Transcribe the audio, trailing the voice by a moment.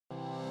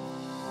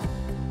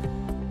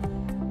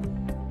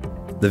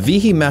The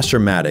Vihi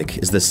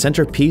Mastermatic is the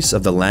centerpiece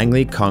of the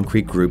Langley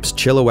Concrete Group's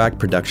Chilliwack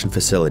production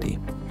facility.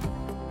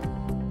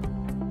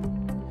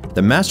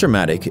 The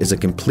Mastermatic is a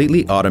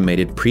completely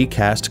automated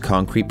precast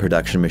concrete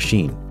production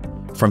machine.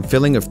 From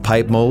filling of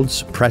pipe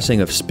molds,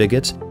 pressing of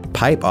spigots,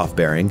 pipe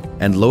off-bearing,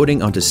 and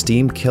loading onto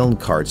steam kiln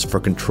carts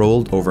for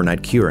controlled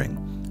overnight curing.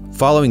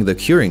 Following the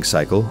curing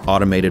cycle,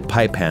 automated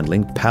pipe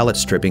handling, pallet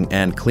stripping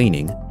and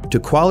cleaning, to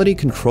quality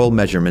control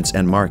measurements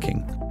and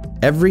marking.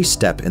 Every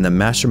step in the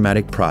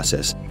Mastermatic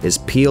process is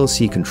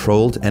PLC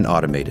controlled and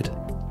automated.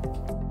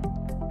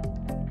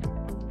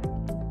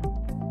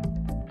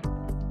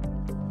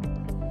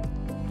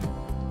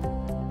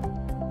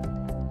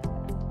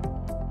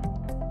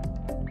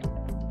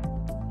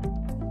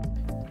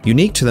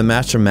 Unique to the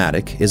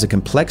Mastermatic is a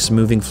complex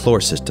moving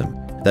floor system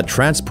that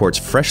transports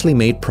freshly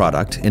made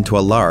product into a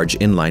large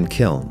inline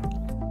kiln.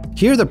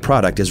 Here the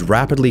product is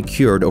rapidly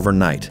cured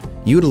overnight,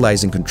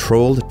 utilizing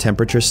controlled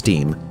temperature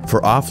steam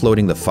for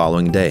offloading the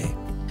following day.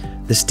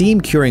 The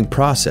steam curing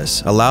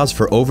process allows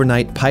for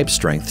overnight pipe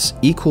strengths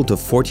equal to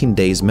 14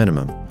 days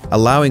minimum,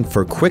 allowing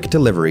for quick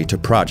delivery to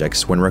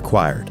projects when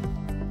required.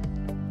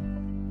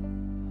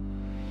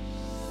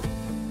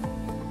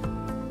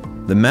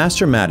 The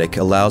Mastermatic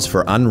allows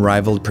for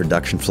unrivaled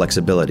production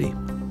flexibility.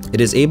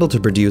 It is able to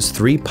produce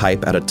 3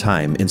 pipe at a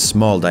time in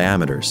small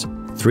diameters,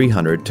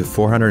 300 to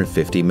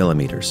 450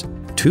 millimeters,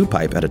 2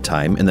 pipe at a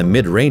time in the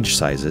mid-range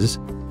sizes,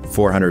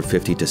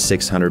 450 to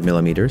 600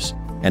 millimeters,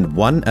 and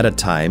 1 at a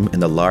time in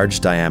the large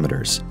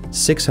diameters,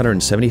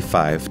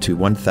 675 to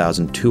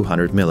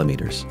 1,200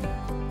 millimeters.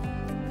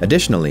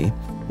 Additionally,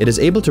 it is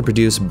able to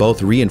produce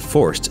both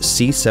reinforced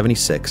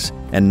C76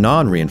 and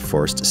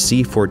non-reinforced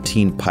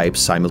C14 pipes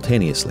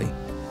simultaneously.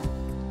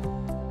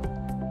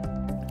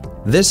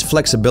 This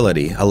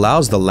flexibility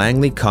allows the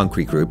Langley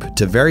Concrete Group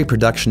to vary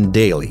production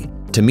daily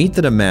to meet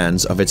the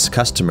demands of its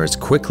customers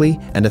quickly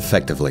and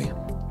effectively.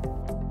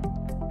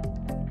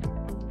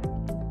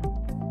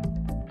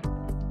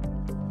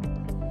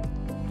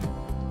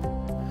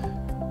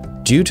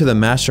 Due to the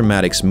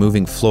Mastermatic's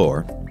moving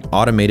floor,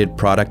 automated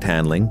product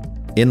handling,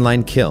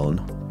 inline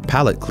kiln,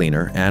 pallet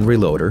cleaner, and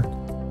reloader,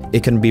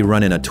 it can be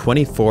run in a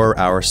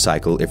 24-hour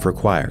cycle if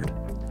required.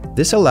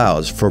 This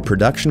allows for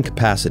production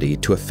capacity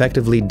to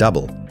effectively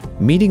double,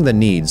 meeting the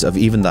needs of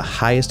even the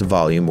highest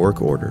volume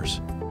work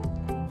orders.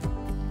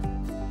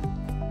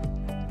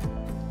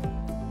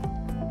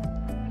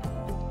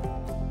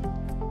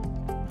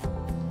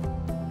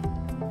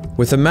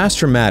 With the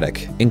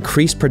Mastermatic,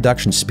 increased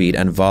production speed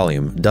and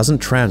volume doesn't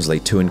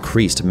translate to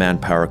increased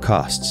manpower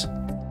costs.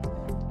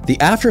 The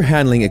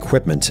after-handling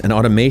equipment and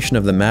automation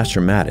of the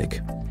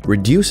Mastermatic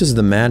reduces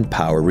the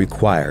manpower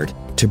required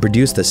to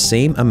produce the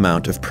same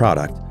amount of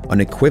product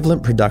on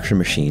equivalent production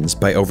machines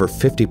by over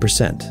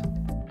 50%.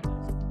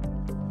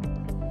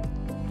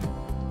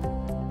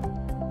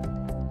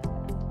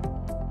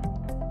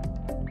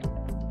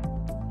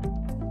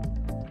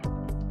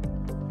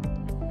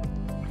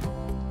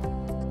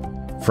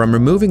 From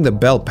removing the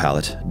bell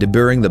pallet,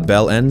 deburring the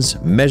bell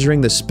ends, measuring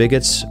the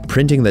spigots,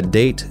 printing the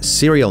date,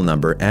 serial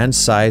number, and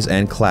size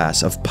and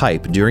class of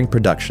pipe during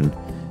production,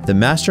 the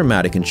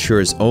Mastermatic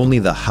ensures only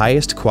the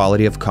highest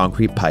quality of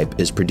concrete pipe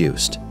is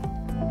produced.